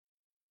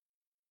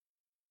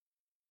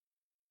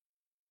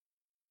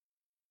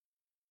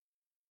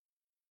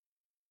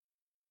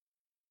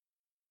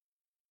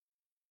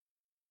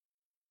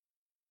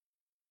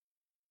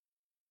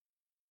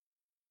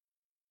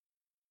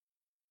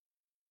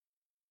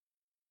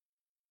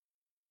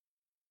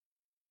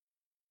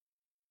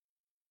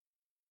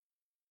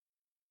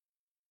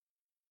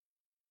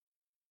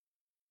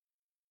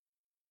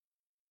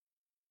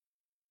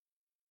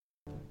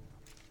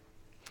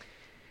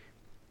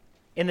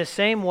In the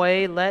same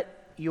way,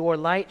 let your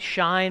light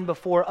shine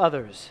before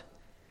others,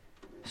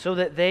 so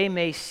that they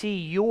may see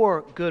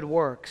your good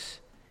works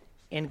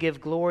and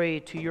give glory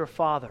to your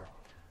Father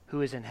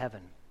who is in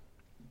heaven.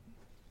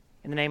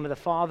 In the name of the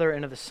Father,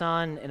 and of the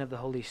Son, and of the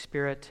Holy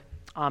Spirit.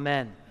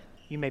 Amen.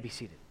 You may be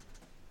seated.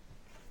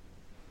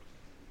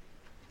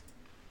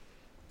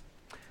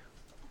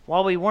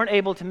 While we weren't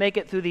able to make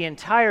it through the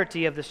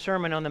entirety of the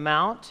Sermon on the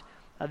Mount,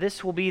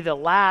 this will be the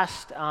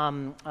last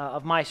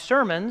of my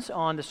sermons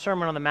on the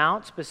Sermon on the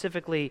Mount,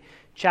 specifically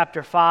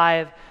chapter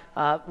 5.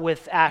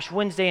 With Ash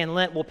Wednesday and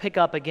Lent, we'll pick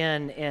up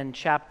again in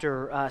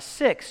chapter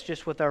 6,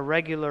 just with our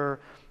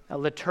regular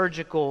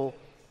liturgical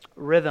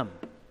rhythm.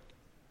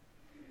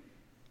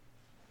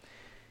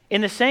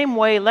 In the same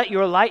way, let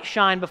your light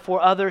shine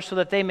before others so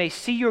that they may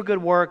see your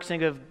good works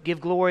and give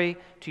glory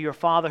to your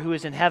Father who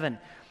is in heaven.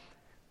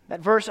 That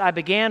verse I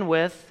began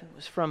with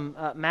was from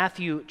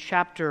Matthew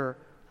chapter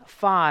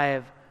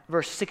 5,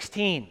 verse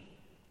 16,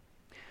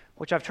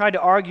 which I've tried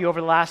to argue over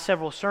the last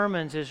several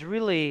sermons is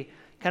really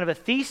kind of a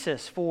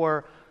thesis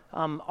for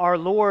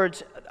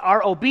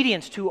our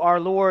obedience to our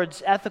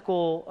Lord's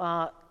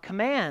ethical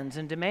commands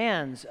and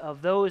demands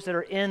of those that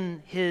are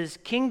in His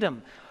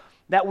kingdom,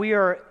 that we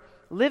are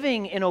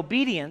living in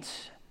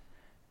obedience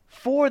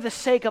for the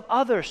sake of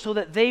others so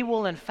that they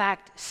will in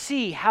fact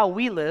see how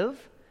we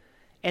live,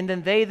 and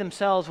then they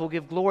themselves will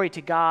give glory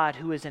to God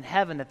who is in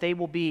heaven, that they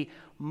will be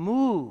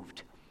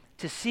moved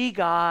to see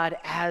God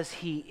as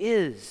He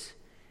is,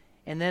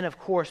 and then of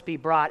course be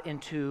brought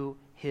into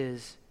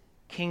His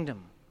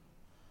kingdom.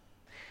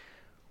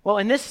 Well,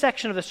 in this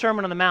section of the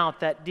Sermon on the Mount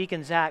that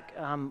Deacon Zach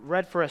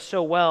read for us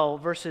so well,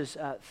 verses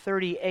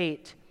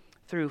 38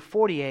 through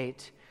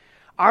 48,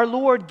 our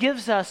Lord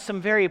gives us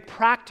some very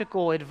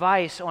practical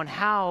advice on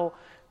how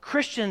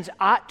Christians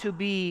ought to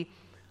be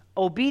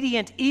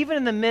obedient even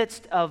in the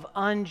midst of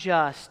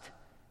unjust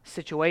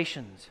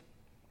situations.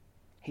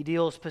 He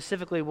deals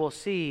specifically, we'll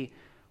see,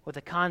 with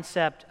the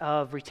concept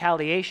of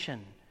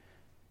retaliation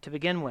to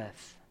begin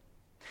with.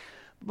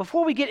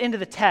 Before we get into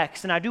the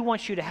text, and I do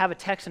want you to have a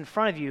text in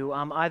front of you,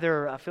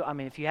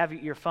 if you have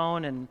your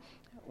phone, and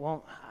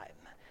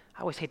I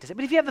always hate to say,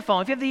 but if you have the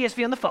phone, if you have the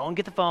ESV on the phone,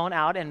 get the phone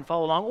out and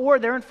follow along, or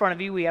they're in front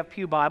of you, we have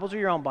pew Bibles or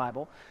your own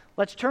Bible.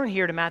 Let's turn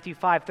here to Matthew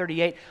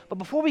 5:38. But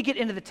before we get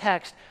into the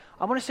text,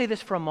 I want to say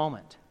this for a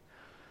moment.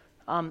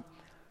 And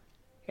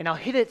I'll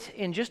hit it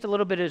in just a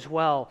little bit as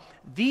well.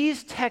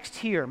 These texts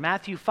here,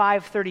 Matthew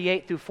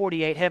 5:38 through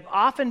 48, have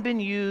often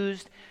been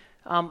used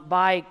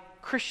by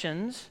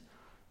Christians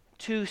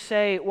to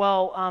say,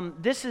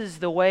 this is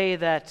the way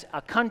that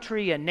a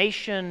country, a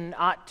nation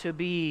ought to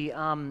be,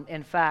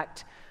 in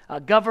fact,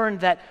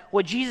 governed, that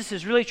what Jesus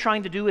is really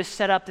trying to do is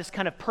set up this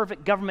kind of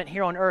perfect government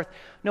here on earth.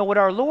 No, what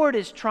our Lord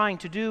is trying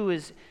to do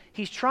is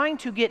He's trying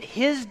to get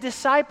His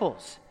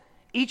disciples,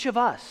 each of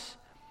us,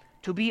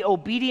 to be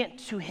obedient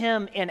to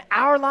Him in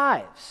our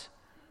lives,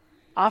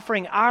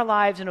 offering our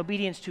lives in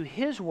obedience to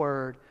His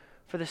word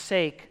for the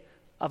sake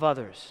of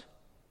others.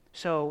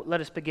 So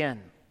let us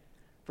begin.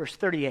 Verse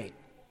 38.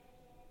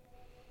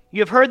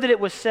 You have heard that it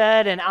was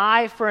said, an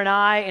eye for an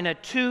eye and a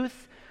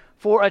tooth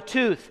for a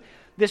tooth.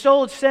 This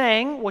old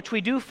saying, which we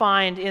do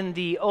find in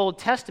the Old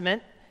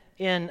Testament,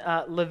 in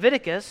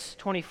Leviticus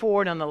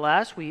 24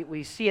 nonetheless,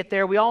 we see it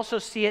there. We also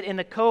see it in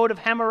the Code of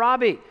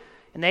Hammurabi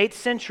in the 8th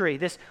century,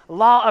 this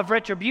law of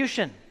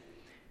retribution.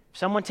 If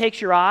someone takes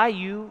your eye,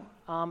 you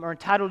are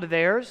entitled to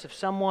theirs. If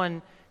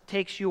someone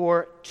takes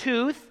your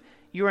tooth,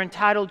 you're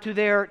entitled to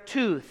their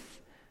tooth.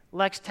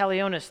 Lex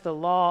talionis, the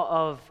law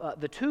of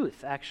the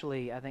tooth,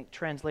 actually, I think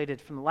translated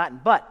from the Latin.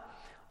 But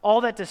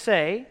all that to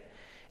say,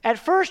 at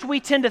first we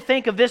tend to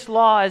think of this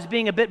law as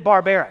being a bit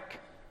barbaric.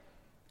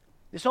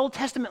 This Old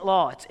Testament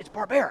law, it's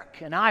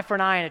barbaric, an eye for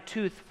an eye and a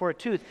tooth for a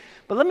tooth.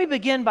 But let me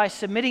begin by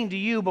submitting to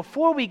you,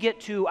 before we get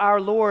to our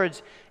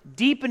Lord's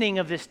deepening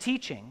of this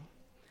teaching,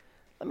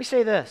 let me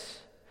say this.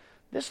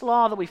 This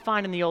law that we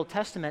find in the Old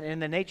Testament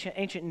and in the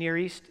ancient Near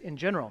East in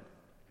general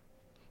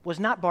was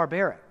not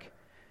barbaric.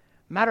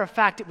 Matter of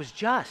fact, it was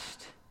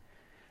just.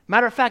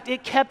 Matter of fact,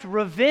 it kept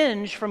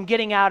revenge from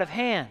getting out of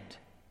hand.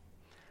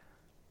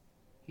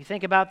 You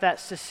think about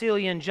that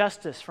Sicilian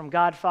justice from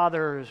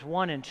Godfathers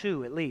 1 and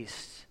 2 at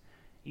least.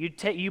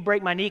 You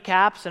break my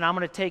kneecaps, and I'm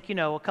going to take,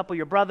 a couple of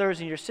your brothers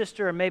and your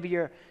sister and maybe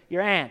your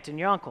aunt and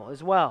your uncle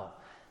as well.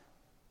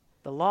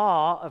 The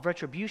law of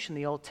retribution,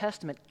 the Old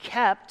Testament,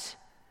 kept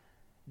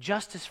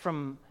justice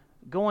from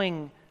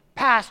going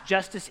past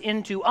justice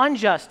into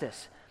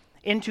injustice,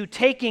 into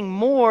taking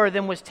more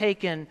than was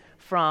taken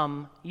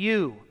from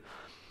you.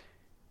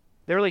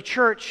 The early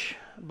church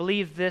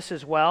believed this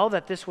as well,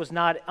 that this was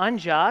not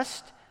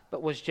unjust,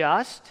 but was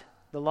just,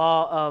 the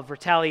law of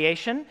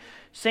retaliation.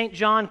 St.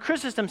 John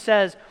Chrysostom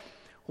says,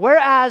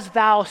 whereas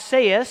thou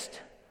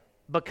sayest,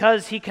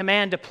 because he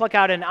command to pluck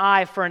out an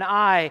eye for an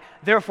eye,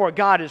 therefore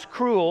God is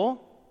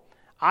cruel,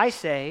 I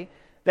say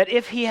that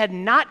if he had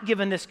not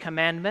given this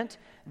commandment,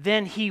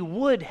 then he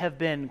would have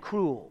been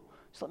cruel.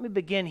 So let me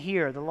begin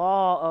here. The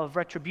law of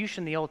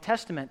retribution, the Old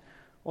Testament,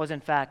 was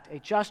in fact a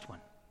just one.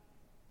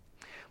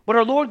 But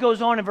our Lord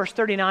goes on in verse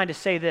 39 to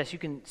say this. You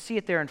can see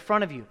it there in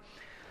front of you.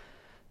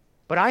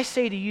 But I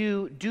say to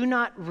you, do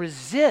not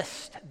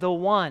resist the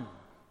one.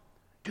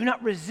 Do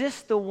not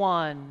resist the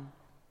one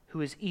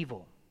who is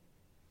evil.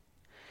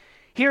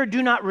 Here,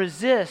 do not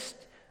resist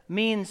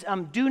means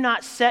do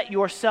not set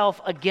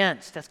yourself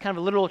against. That's kind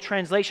of a literal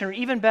translation. Or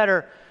even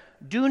better,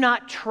 do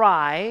not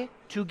try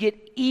to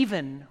get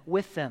even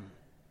with them.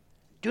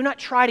 Do not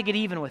try to get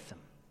even with them.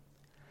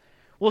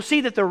 We'll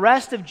see that the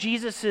rest of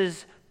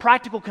Jesus'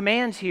 practical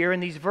commands here in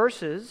these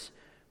verses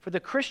for the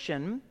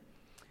Christian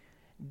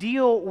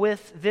deal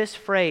with this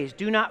phrase,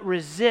 do not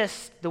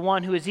resist the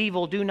one who is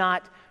evil, do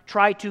not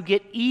try to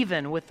get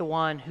even with the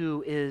one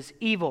who is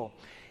evil.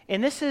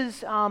 And this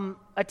is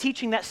a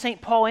teaching that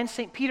St. Paul and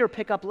St. Peter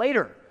pick up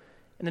later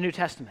in the New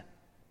Testament.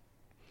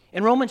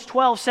 In Romans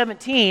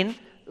 12:17,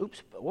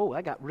 whoa,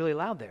 that got really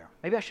loud there.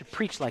 Maybe I should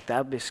preach like that.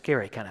 That would be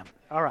scary, kind of.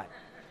 All right.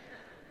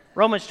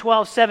 Romans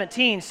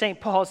 12:17,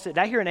 St. Paul said,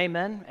 did I hear an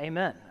amen?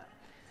 Amen.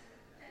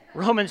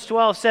 Romans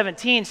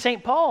 12:17,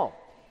 St. Paul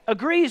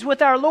agrees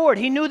with our Lord.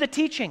 He knew the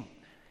teaching.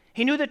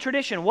 He knew the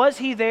tradition. Was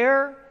he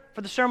there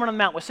for the Sermon on the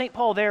Mount? Was St.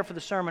 Paul there for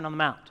the Sermon on the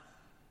Mount?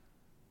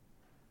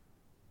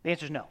 The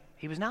answer is no.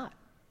 He was not.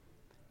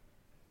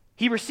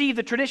 He received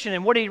the tradition,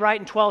 and what did he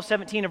write in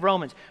 12:17 of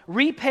Romans?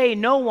 Repay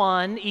no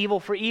one evil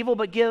for evil,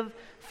 but give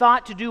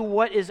thought to do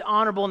what is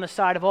honorable in the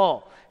sight of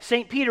all.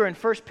 St. Peter in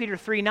 1 Peter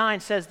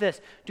 3:9 says this,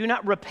 do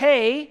not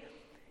repay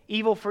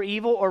evil for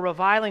evil or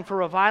reviling for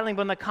reviling,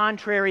 but on the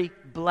contrary,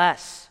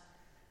 bless.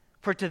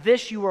 For to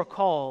this you are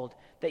called,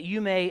 that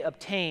you may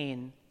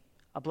obtain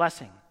a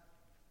blessing.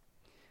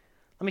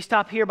 Let me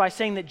stop here by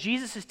saying that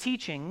Jesus'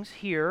 teachings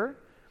here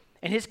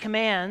and his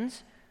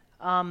commands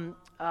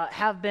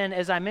have been,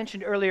 as I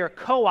mentioned earlier,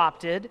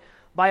 co-opted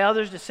by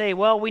others to say,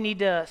 well, we need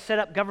to set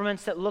up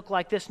governments that look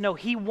like this. No,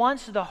 he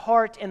wants the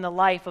heart and the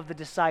life of the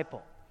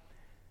disciple.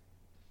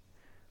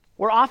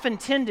 We are often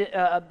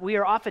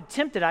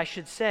tempted, I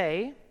should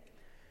say,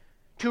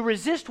 to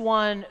resist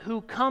one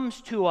who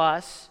comes to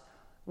us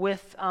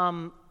with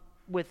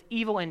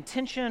evil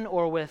intention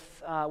or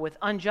with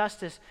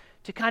injustice,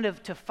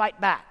 to fight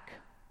back.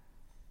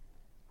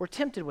 We're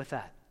tempted with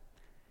that.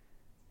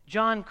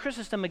 John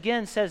Chrysostom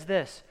again says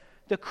this,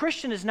 the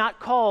Christian is not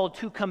called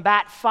to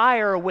combat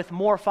fire with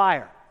more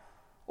fire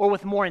or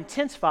with more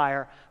intense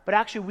fire, but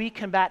actually we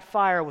combat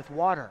fire with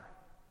water.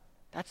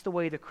 That's the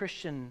way the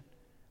Christian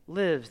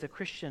lives, the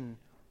Christian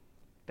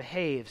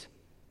behaves.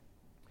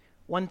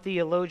 One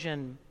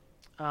theologian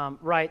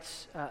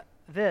writes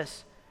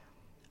this,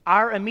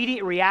 our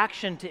immediate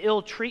reaction to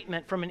ill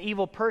treatment from an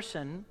evil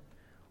person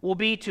will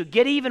be to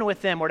get even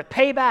with them or to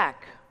pay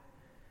back.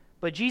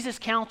 But Jesus'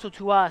 counsel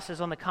to us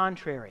is on the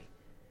contrary.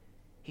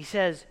 He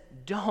says,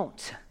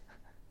 don't.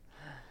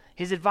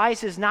 His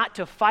advice is not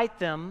to fight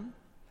them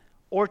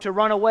or to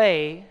run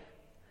away,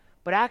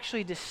 but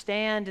actually to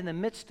stand in the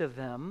midst of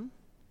them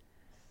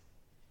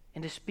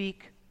and to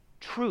speak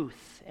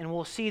truth. And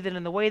we'll see that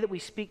in the way that we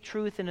speak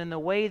truth and in the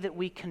way that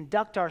we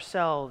conduct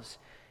ourselves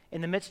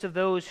in the midst of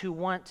those who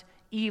want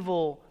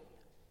evil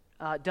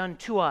done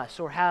to us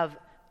or have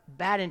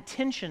bad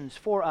intentions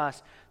for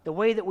us, the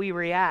way that we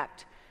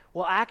react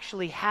will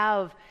actually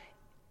have,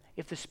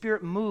 if the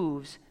Spirit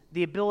moves,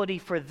 the ability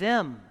for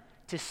them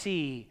to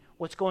see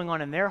what's going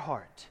on in their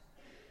heart.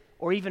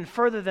 Or even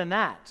further than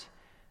that,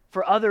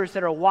 for others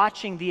that are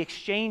watching the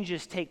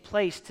exchanges take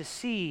place to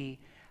see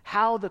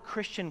how the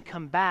Christian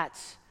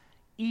combats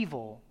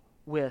evil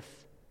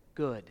with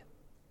good.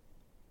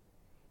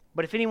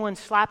 But if anyone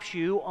slaps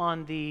you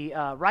on the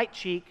right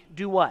cheek,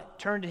 do what?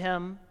 Turn to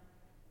him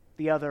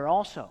the other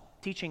also.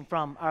 Teaching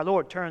from our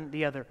Lord, turn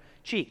the other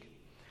cheek.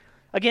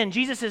 Again,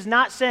 Jesus is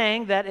not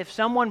saying that if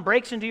someone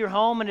breaks into your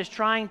home and is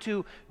trying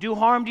to do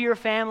harm to your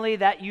family,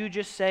 that you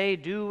just say,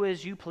 do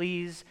as you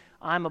please,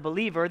 I'm a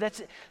believer.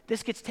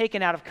 This gets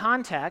taken out of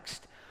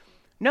context.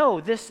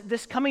 No,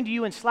 this coming to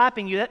you and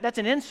slapping you, that's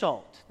an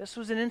insult. This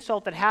was an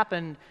insult that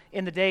happened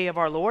in the day of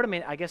our Lord. I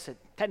mean, I guess it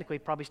technically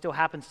probably still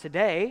happens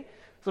today.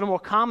 It's a little more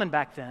common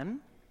back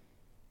then.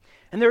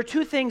 And there are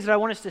two things that I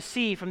want us to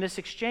see from this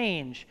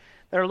exchange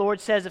that our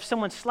Lord says, if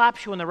someone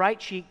slaps you on the right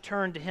cheek,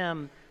 turn to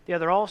him the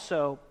other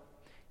also.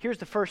 Here's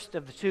the first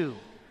of the two.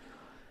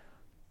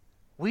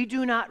 We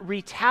do not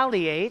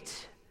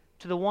retaliate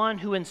to the one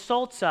who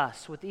insults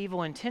us with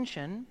evil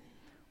intention.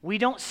 We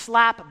don't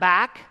slap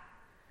back.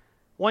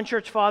 One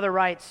church father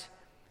writes,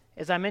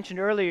 as I mentioned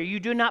earlier, you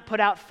do not put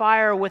out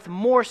fire with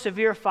more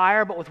severe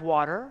fire, but with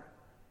water.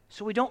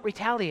 So we don't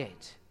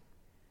retaliate.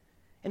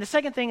 And the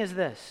second thing is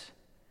this,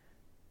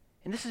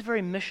 and this is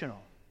very missional.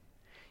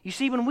 You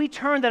see, when we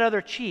turn that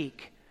other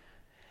cheek,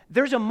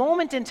 there's a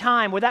moment in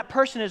time where that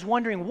person is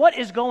wondering, what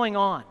is going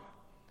on?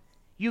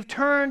 You've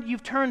turned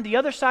the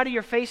other side of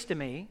your face to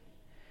me.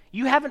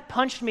 You haven't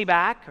punched me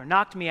back or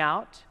knocked me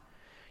out.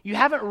 You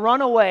haven't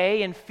run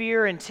away in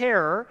fear and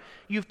terror.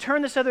 You've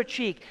turned this other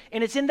cheek.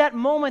 And it's in that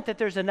moment that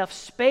there's enough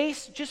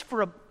space just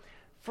for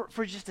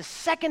just a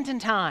second in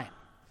time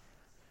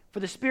for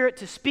the Spirit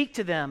to speak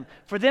to them,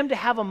 for them to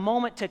have a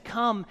moment to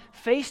come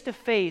face to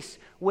face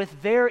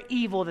with their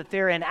evil that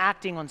they're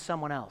enacting on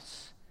someone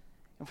else,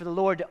 and for the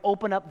Lord to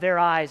open up their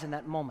eyes in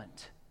that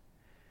moment.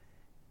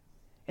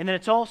 And then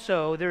it's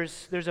also,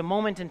 there's a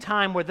moment in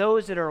time where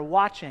those that are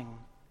watching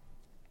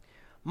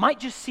might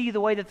just see the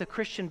way that the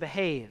Christian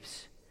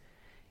behaves,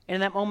 and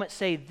in that moment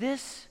say,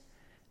 this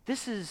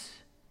is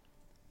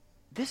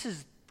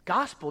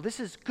gospel, this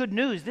is good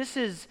news.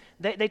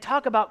 They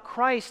talk about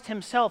Christ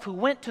himself, who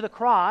went to the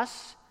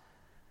cross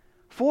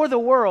for the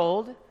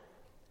world,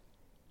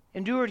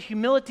 endured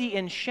humility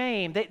and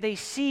shame. They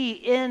see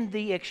in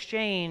the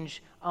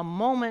exchange a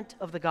moment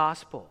of the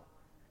gospel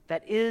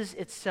that is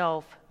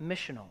itself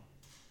missional.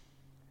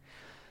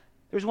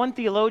 There's one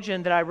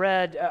theologian that I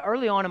read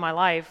early on in my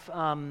life,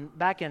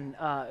 back in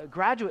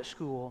graduate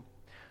school,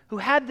 who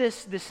had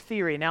this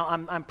theory. Now,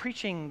 I'm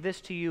preaching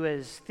this to you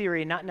as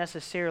theory, not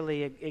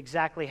necessarily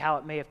exactly how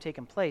it may have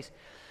taken place.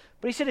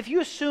 But he said, if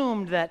you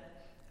assumed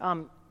that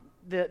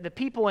the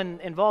people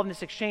involved in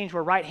this exchange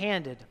were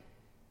right-handed,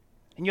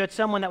 and you had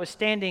someone that was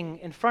standing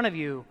in front of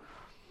you,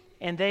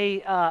 and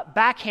they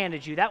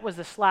backhanded you, that was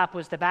the slap,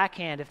 was the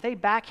backhand. If they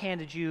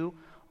backhanded you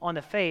on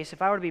the face,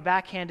 if I were to be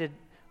backhanded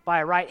by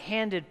a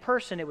right-handed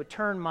person, it would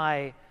turn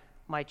my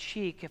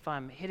cheek. If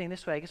I'm hitting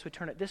this way, I guess it would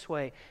turn it this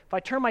way. If I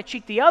turn my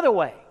cheek the other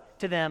way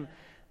to them,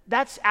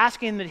 that's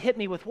asking them to hit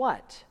me with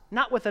what?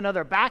 Not with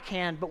another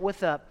backhand, but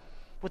with a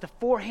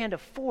forehand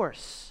of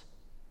force.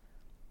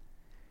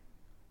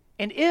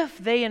 And if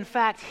they in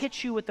fact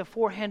hit you with the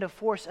forehand of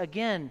force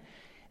again,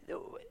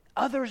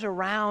 others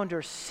around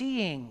are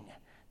seeing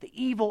the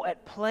evil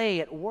at play,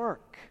 at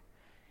work.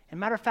 And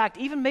matter of fact,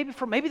 even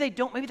maybe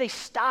they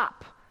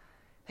stop.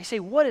 They say,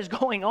 what is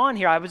going on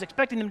here? I was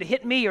expecting them to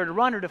hit me or to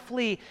run or to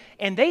flee,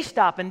 and they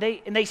stop and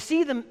they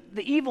see the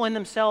evil in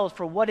themselves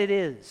for what it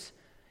is.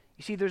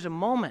 You see, there's a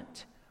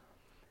moment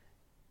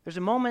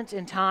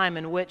in time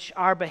in which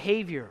our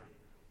behavior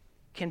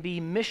can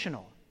be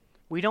missional.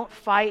 We don't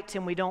fight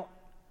and we don't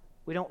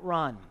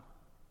run.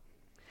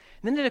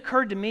 And then it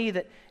occurred to me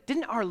that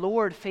didn't our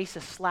Lord face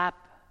a slap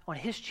on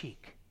his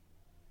cheek?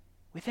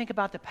 We think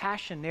about the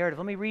passion narrative.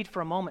 Let me read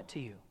for a moment to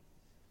you.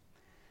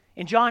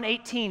 In John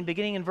 18,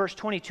 beginning in verse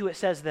 22, it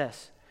says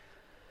this: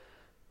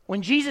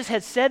 when Jesus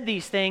had said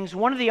these things,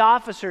 one of the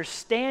officers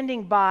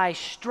standing by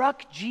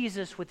struck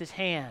Jesus with his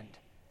hand.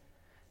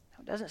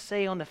 Now, it doesn't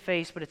say on the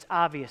face, but it's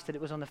obvious that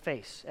it was on the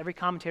face. Every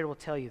commentator will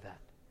tell you that.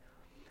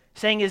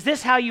 Saying, "Is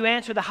this how you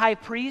answer the high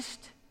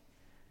priest?"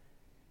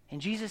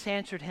 And Jesus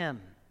answered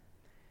him,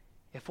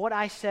 "If what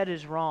I said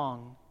is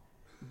wrong,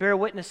 bear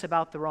witness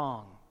about the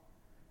wrong.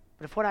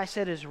 But if what I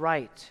said is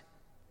right,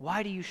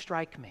 why do you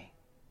strike me?"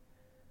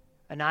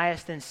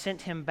 Ananias then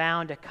sent him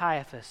bound to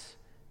Caiaphas,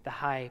 the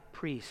high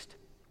priest.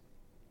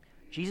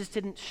 Jesus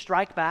didn't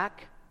strike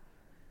back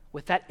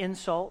with that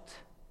insult,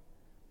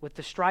 with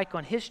the strike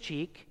on his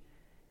cheek,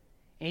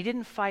 and he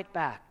didn't fight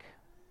back.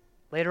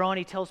 Later on,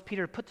 he tells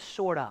Peter to put the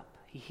sword up.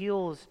 He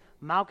heals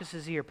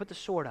Malchus's ear, put the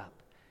sword up.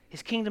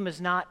 His kingdom is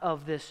not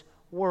of this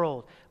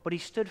world, but he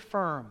stood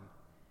firm,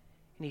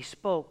 and he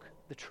spoke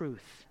the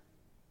truth.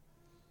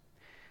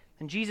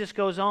 And Jesus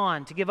goes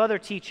on to give other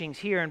teachings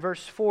here in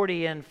verse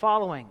 40 and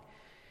following.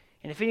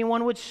 And if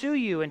anyone would sue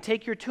you and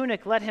take your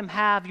tunic, let him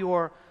have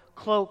your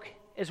cloak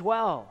as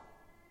well.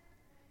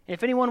 And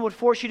if anyone would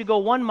force you to go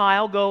 1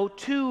 mile, go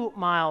 2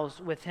 miles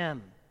with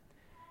him.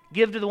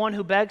 Give to the one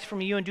who begs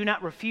from you, and do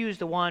not refuse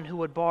the one who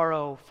would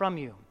borrow from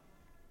you.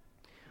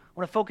 I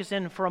want to focus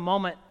in for a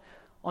moment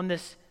on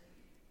this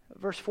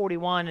verse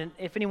 41. And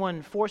if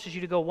anyone forces you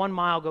to go 1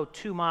 mile, go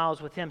 2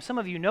 miles with him. Some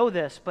of you know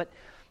this, but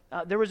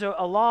there was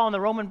a law in the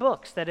Roman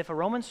books that if a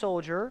Roman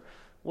soldier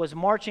was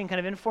marching kind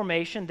of in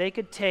formation, they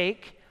could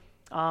take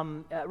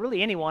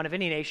really anyone of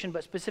any nation,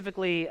 but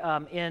specifically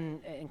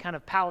in kind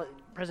of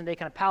present-day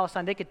kind of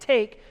Palestine, they could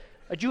take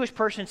a Jewish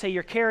person and say,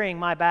 "You're carrying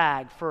my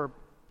bag," for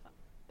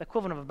the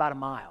equivalent of about a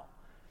mile.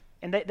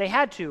 And they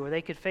had to, or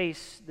they could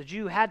face, the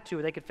Jew had to,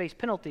 or they could face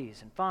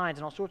penalties and fines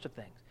and all sorts of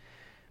things.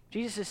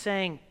 Jesus is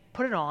saying,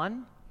 put it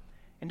on,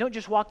 and don't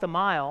just walk the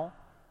mile,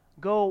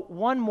 go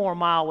 1 more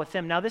mile with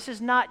them. Now, this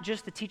is not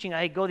just the teaching,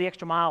 hey, go the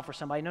extra mile for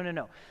somebody.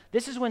 No.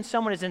 This is when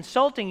someone is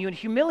insulting you and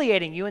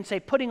humiliating you and say,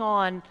 put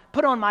on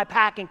my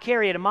pack and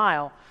carry it a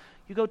mile.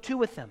 You go 2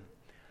 with them.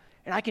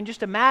 And I can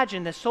just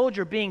imagine the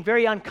soldier being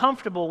very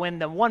uncomfortable when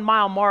the 1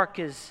 mile mark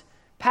is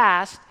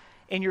passed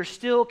and you're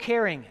still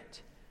carrying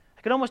it.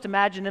 I could almost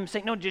imagine them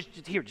saying, no,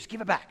 just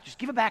give it back. Just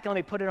give it back and let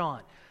me put it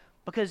on.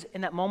 Because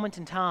in that moment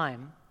in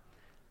time,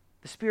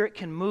 the Spirit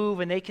can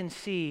move and they can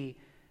see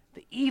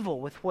the evil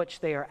with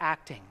which they are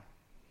acting.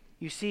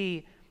 You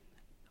see,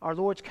 our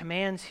Lord's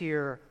commands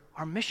here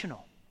are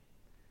missional.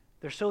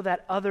 They're so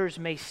that others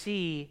may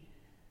see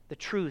the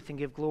truth and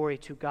give glory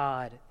to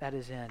God that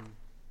is in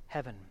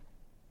heaven.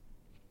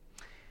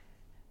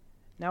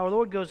 Now, our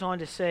Lord goes on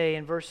to say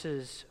in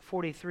verses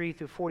 43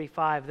 through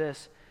 45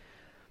 this: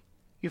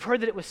 "You've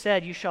heard that it was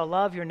said, 'You shall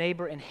love your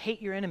neighbor and hate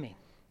your enemy.'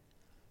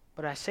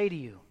 But I say to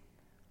you,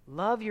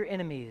 love your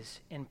enemies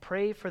and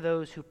pray for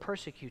those who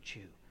persecute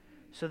you,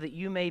 so that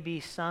you may be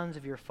sons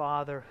of your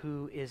Father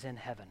who is in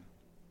heaven.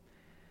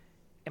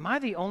 Am I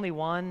the only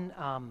one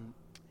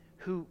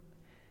who,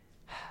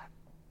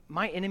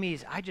 my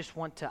enemies, I just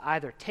want to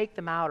either take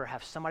them out or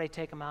have somebody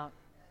take them out?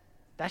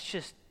 That's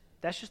just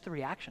the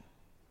reaction.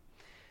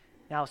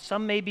 Now,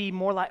 some may be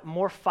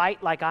more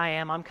fight like I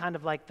am. I'm kind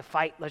of like the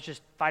fight. Let's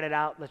just fight it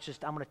out.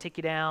 I'm going to take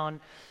you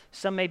down.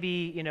 Some may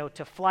be,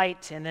 to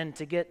flight and then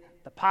to get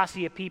the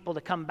posse of people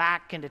to come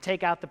back and to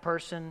take out the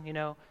person,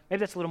 Maybe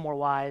that's a little more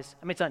wise.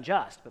 I mean, it's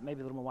unjust, but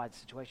maybe a little more wise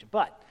situation.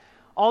 But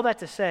all that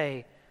to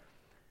say,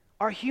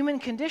 our human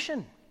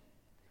condition,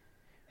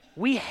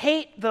 we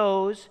hate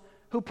those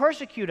who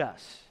persecute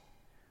us.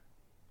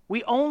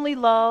 We only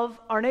love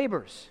our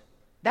neighbors.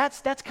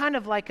 That's kind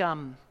of like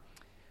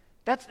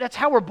that's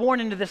how we're born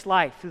into this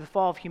life through the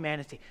fall of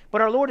humanity.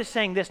 But our Lord is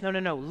saying this,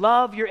 no,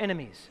 love your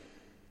enemies.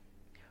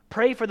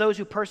 Pray for those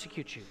who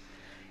persecute you.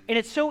 And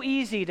it's so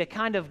easy to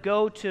kind of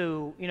go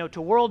to,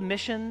 to world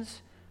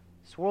missions,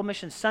 it's World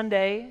Mission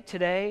Sunday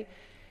today,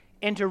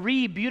 and to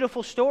read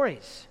beautiful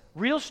stories,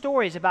 real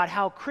stories about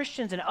how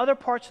Christians in other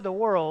parts of the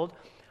world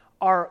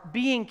are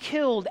being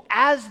killed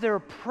as they're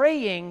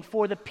praying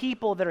for the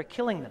people that are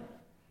killing them.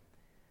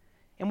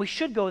 And we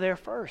should go there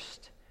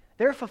first.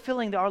 They're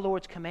fulfilling our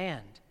Lord's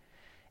command.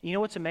 You know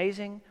what's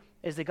amazing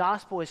is the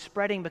gospel is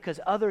spreading because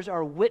others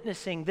are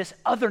witnessing this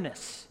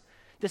otherness,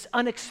 this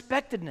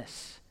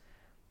unexpectedness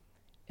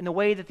in the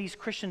way that these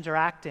Christians are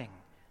acting.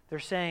 They're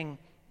saying,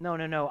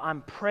 no,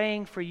 I'm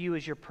praying for you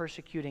as you're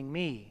persecuting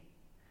me.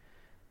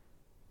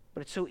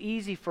 But it's so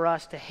easy for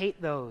us to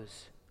hate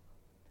those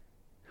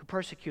who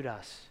persecute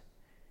us.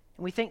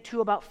 And we think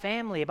too about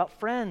family, about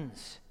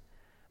friends,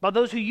 about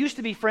those who used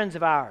to be friends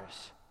of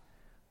ours.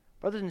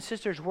 Brothers and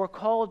sisters, we're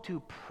called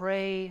to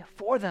pray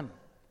for them,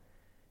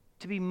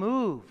 to be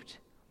moved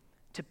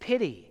to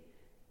pity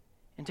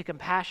and to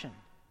compassion,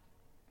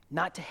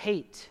 not to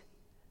hate,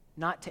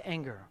 not to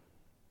anger,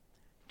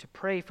 to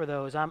pray for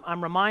those.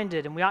 I'm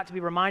reminded, and we ought to be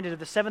reminded of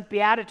the seventh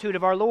beatitude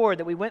of our Lord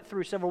that we went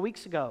through several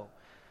weeks ago.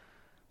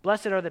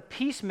 Blessed are the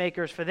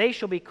peacemakers, for they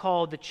shall be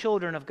called the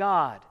children of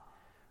God.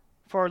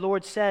 For our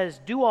Lord says,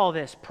 do all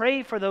this,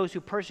 pray for those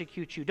who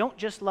persecute you. Don't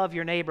just love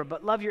your neighbor,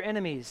 but love your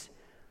enemies,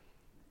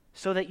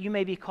 so that you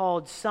may be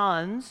called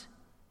sons,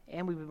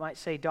 and we might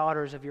say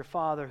daughters of your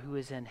Father who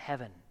is in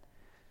heaven.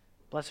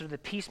 Blessed are the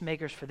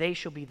peacemakers, for they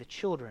shall be the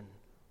children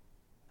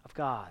of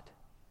God.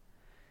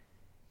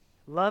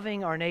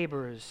 Loving our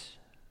neighbors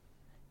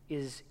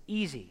is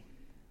easy.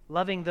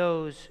 Loving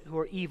those who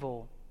are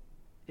evil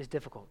is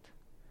difficult.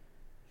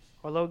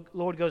 Our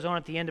Lord goes on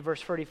at the end of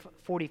verse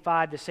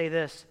 45 to say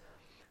this,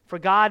 for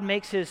God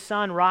makes his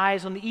sun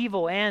rise on the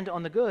evil and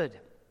on the good,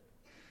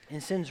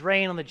 and sends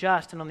rain on the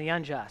just and on the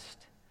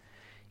unjust.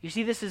 You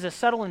see, this is a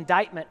subtle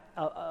indictment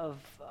of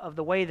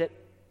the way that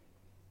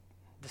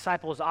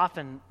disciples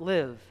often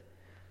live.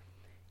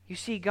 You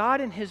see, God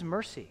in his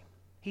mercy,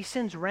 he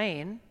sends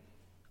rain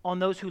on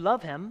those who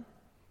love him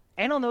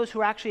and on those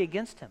who are actually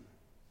against him.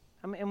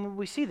 I mean, and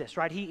we see this,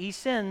 right? He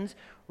sends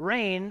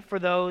rain for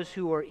those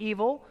who are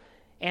evil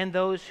and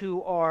those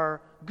who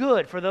are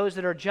good, for those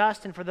that are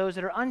just and for those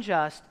that are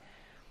unjust.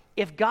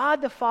 If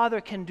God the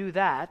Father can do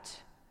that,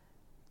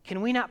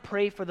 can we not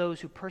pray for those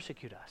who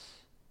persecute us?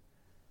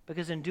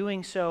 Because in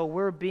doing so,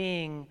 we're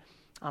being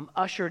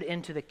ushered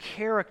into the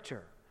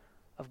character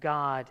of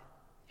God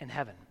in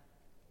heaven.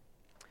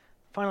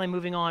 Finally,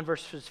 moving on,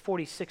 verses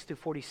 46 through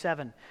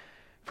 47.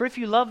 For if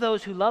you love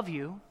those who love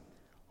you,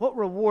 what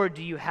reward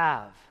do you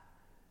have?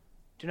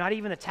 Do not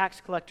even the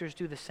tax collectors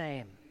do the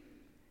same?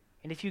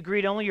 And if you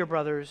greet only your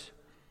brothers,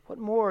 what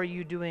more are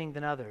you doing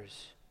than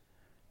others?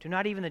 Do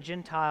not even the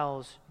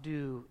Gentiles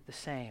do the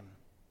same?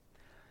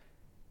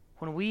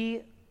 When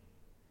we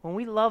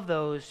love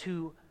those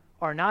who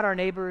are not our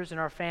neighbors and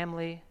our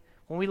family,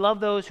 when we love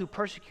those who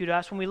persecute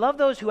us, when we love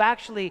those who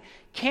actually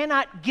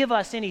cannot give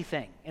us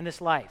anything in this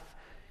life.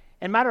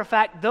 And matter of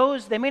fact,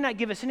 they may not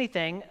give us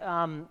anything,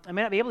 they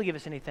may not be able to give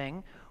us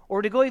anything,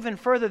 or to go even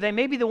further, they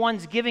may be the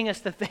ones giving us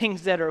the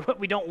things that are what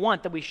we don't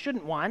want, that we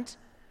shouldn't want.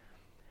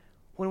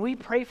 When we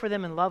pray for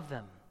them and love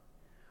them,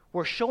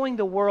 we're showing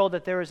the world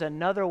that there is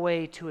another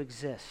way to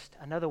exist,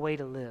 another way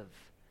to live,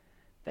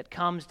 that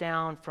comes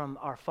down from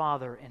our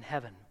Father in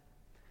heaven.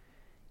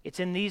 It's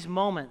in these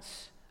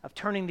moments of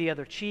turning the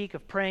other cheek,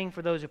 of praying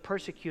for those who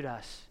persecute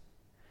us,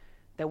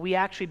 that we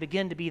actually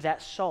begin to be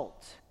that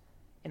salt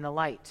in the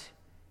light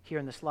here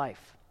in this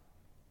life.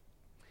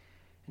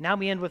 And now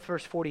we end with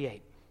verse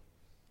 48.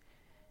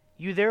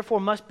 You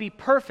therefore must be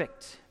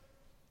perfect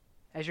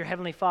as your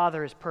heavenly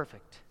Father is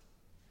perfect.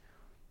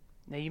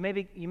 Now you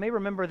may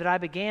remember that I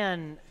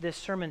began this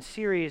sermon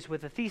series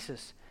with a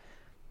thesis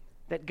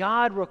that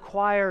God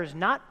requires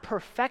not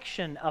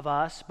perfection of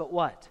us, but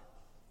what?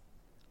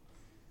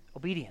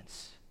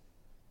 Obedience.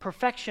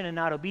 Perfection and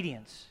not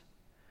obedience.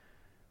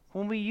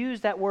 When we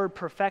use that word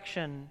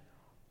perfection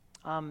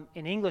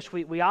in English,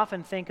 we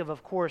often think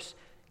of course,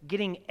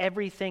 getting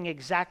everything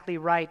exactly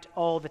right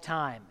all the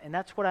time. And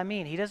that's what I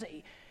mean.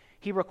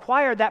 He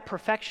required that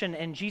perfection,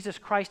 and Jesus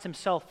Christ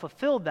himself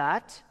fulfilled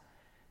that.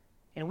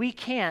 And we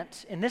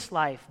can't, in this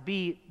life,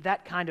 be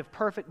that kind of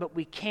perfect, but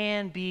we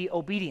can be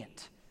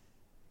obedient.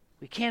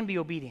 We can be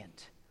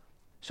obedient.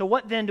 So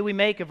what then do we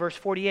make of verse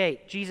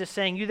 48? Jesus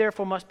saying, "You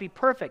therefore must be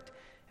perfect,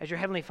 as your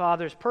heavenly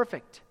Father is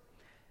perfect."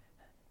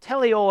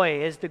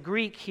 Teleoi is the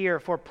Greek here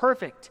for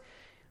perfect.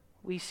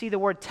 We see the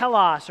word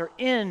telos, or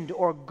end,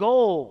 or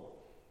goal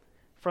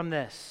from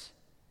this.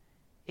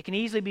 It can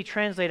easily be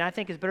translated, I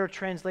think is better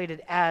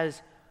translated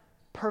as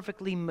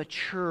perfectly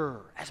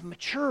mature, as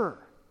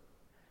mature.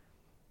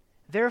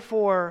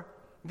 Therefore,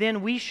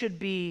 then we should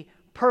be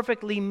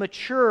perfectly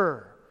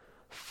mature,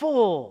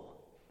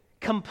 full,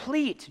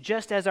 complete,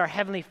 just as our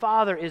Heavenly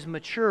Father is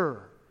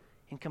mature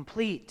and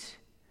complete.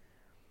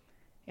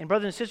 And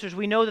brothers and sisters,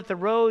 we know that the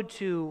road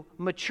to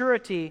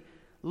maturity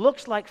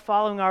looks like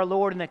following our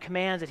Lord in the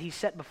commands that He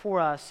set before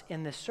us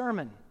in this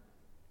sermon.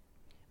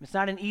 It's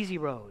not an easy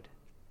road.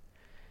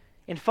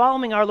 In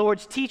following our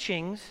Lord's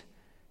teachings,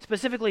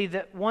 specifically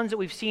the ones that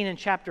we've seen in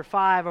chapter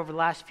 5 over the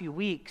last few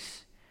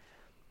weeks,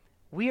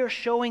 we are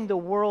showing the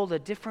world a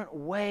different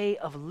way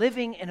of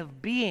living and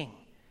of being,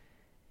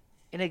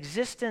 an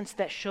existence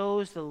that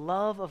shows the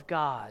love of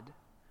God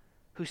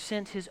who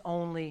sent His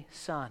only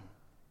Son.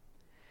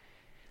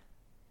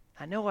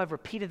 I know I've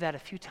repeated that a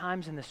few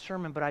times in this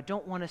sermon, but I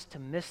don't want us to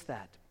miss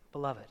that,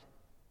 beloved.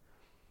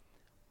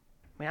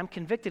 I'm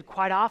convicted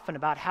quite often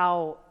about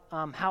how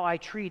I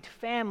treat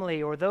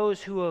family or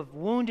those who have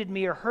wounded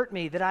me or hurt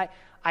me, that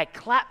I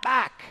clap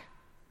back.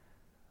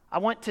 I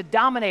want to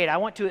dominate. I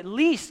want to at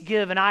least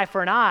give an eye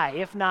for an eye,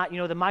 if not,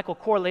 the Michael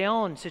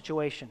Corleone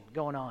situation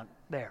going on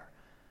there.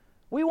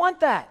 We want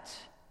that.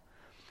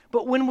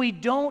 But when we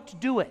don't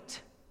do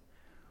it,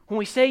 when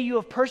we say, "You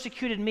have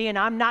persecuted me and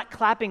I'm not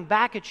clapping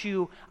back at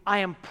you, I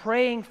am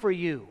praying for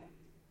you,"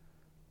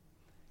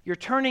 you're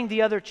turning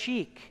the other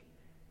cheek,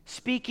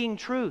 speaking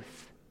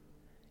truth.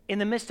 In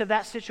the midst of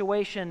that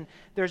situation,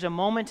 there's a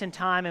moment in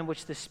time in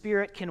which the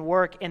Spirit can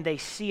work and they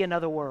see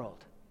another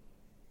world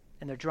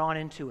and they're drawn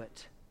into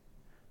it.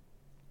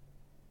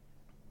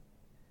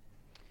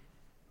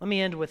 Let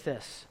me end with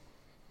this.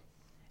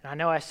 And I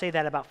know I say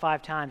that about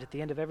 5 times at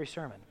the end of every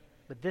sermon,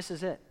 but this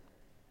is it.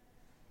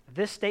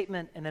 This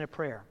statement and then a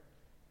prayer.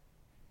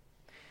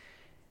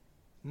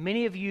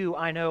 Many of you,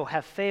 I know,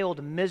 have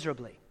failed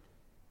miserably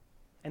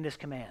in this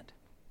command.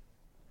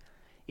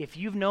 If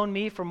you've known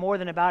me for more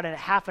than about a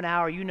half an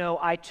hour, you know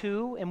I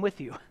too am with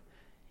you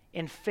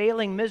in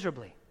failing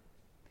miserably,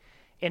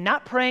 in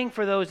not praying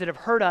for those that have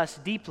hurt us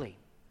deeply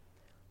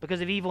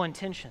because of evil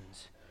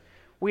intentions.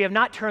 We have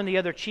not turned the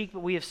other cheek, but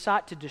we have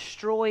sought to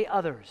destroy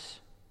others.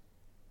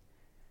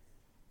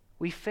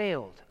 We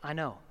failed, I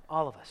know,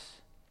 all of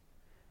us.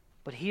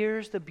 But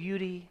here's the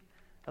beauty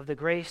of the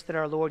grace that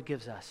our Lord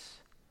gives us.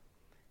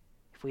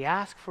 If we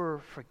ask for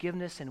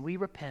forgiveness and we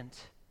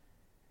repent,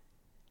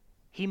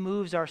 He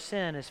moves our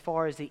sin as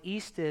far as the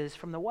east is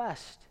from the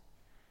west.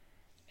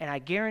 And I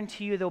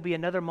guarantee you there'll be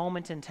another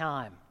moment in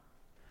time.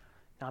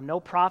 Now, I'm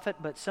no prophet,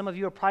 but some of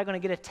you are probably going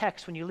to get a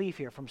text when you leave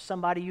here from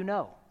somebody you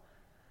know.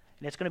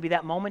 And it's going to be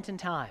that moment in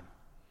time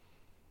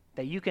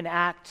that you can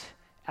act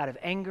out of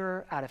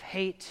anger, out of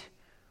hate,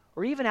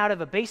 or even out of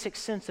a basic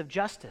sense of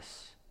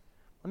justice.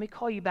 Let me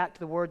call you back to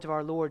the words of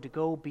our Lord to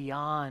go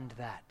beyond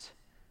that,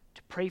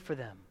 to pray for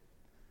them,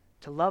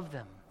 to love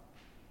them,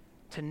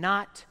 to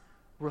not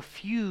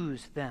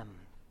refuse them,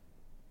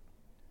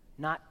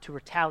 not to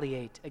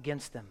retaliate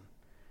against them.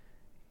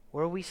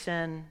 Where we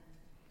sin,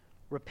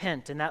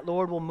 repent, and that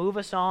Lord will move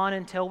us on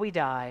until we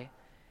die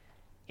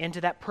into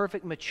that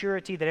perfect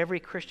maturity that every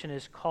Christian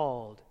is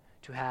called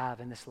to have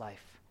in this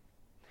life.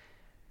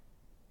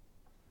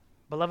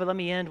 Beloved, let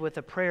me end with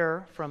a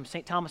prayer from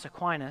St. Thomas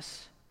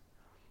Aquinas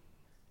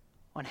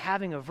on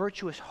having a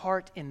virtuous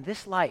heart in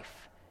this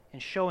life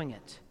and showing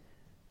it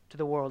to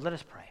the world. Let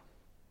us pray.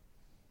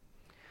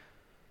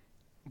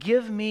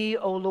 Give me,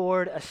 O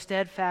Lord, a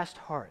steadfast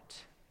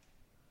heart,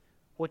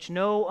 which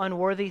no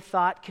unworthy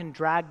thought can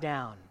drag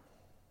down,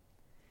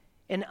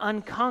 an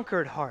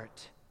unconquered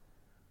heart,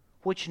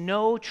 which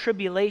no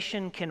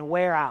tribulation can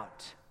wear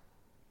out,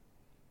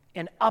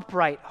 an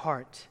upright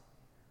heart,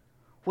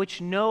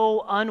 which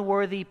no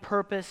unworthy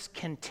purpose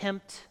can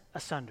tempt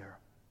asunder.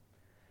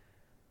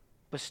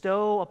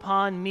 Bestow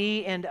upon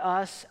me and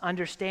us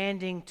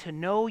understanding to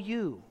know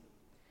you,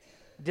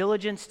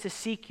 diligence to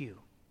seek you,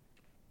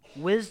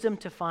 wisdom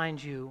to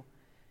find you,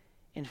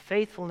 and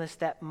faithfulness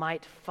that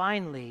might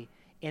finally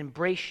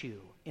embrace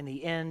you in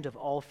the end of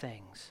all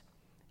things.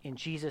 In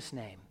Jesus'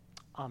 name,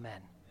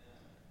 amen.